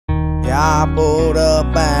Yeah, I pulled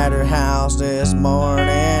up at her house this morning.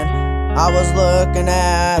 I was looking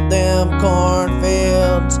at them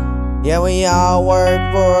cornfields. Yeah, we all work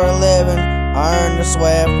for a living, earn the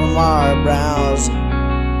sweat from our brows.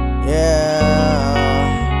 Yeah,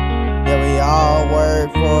 we all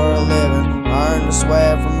work for a living, earn the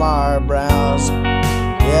sweat from our brows.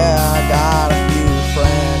 Yeah, I got a few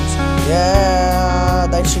friends. Yeah,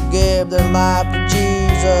 they should give their life to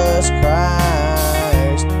Jesus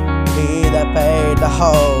Christ. He that paid the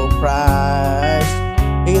whole price.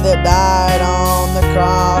 He that died on the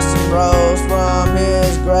cross and rose from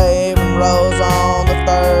his grave and rose on the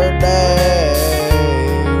third day.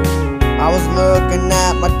 I was looking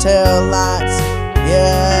at my taillights.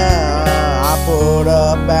 Yeah, I pulled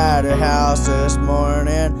up at her house this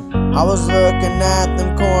morning. I was looking at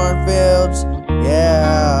them cornfields.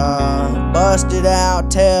 Yeah, busted out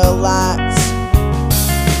taillights.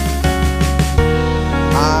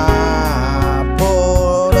 I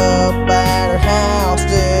pulled up at her house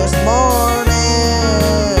this morning.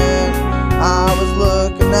 I was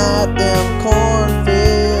looking at them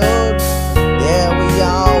cornfields. Yeah, we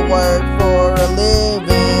all work for a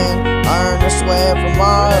living, earn the sweat from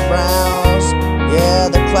our brows. Yeah,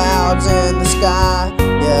 the clouds in the sky.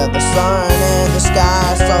 Yeah, the sun in the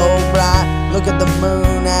sky so bright. Look at the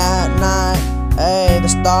moon at night. Hey, the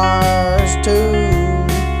stars too.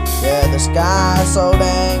 Yeah, the sky so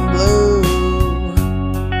dang blue.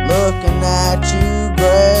 Looking at you,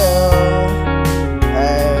 girl.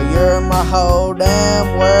 Hey, you're my whole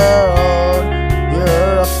damn world.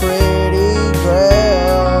 You're a pretty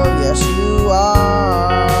girl. Yes, you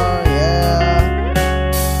are.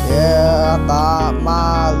 Yeah, I thought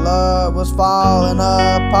my love was falling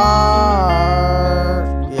apart.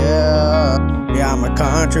 Yeah, I'm a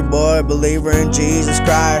country boy, believer in Jesus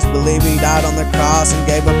Christ. Believe he died on the cross and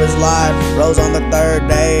gave up his life. Rose on the third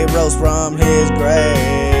day, rose from his grave.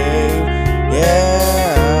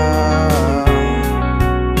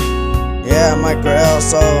 Yeah, my girl's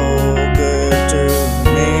so good to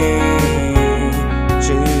me.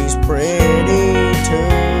 She's pretty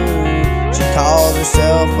too. She calls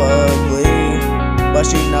herself ugly, but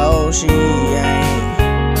she knows she ain't.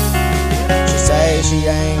 She say she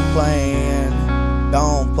ain't playing.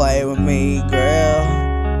 Don't play with me, girl.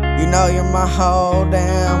 You know you're my whole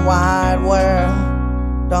damn wide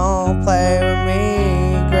world. Don't play with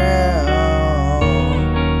me, girl.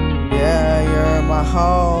 Yeah, you're my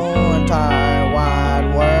whole entire wide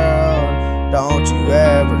world. Don't you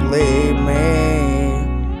ever leave me.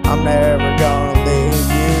 I'm never gonna leave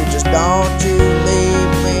you. Just don't you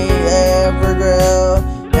leave me ever, girl.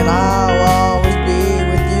 And I'll always be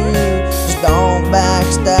with you. Just don't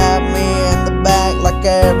backstab me in the back like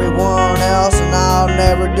everyone else, and I'll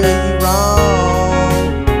never do you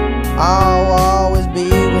wrong. I'll always be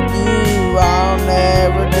with you. I'll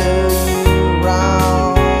never do you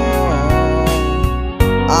wrong.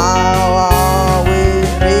 I'll always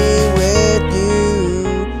be with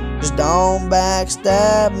you. Just don't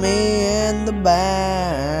backstab me in the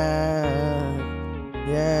back.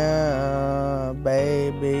 Yeah,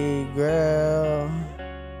 baby girl.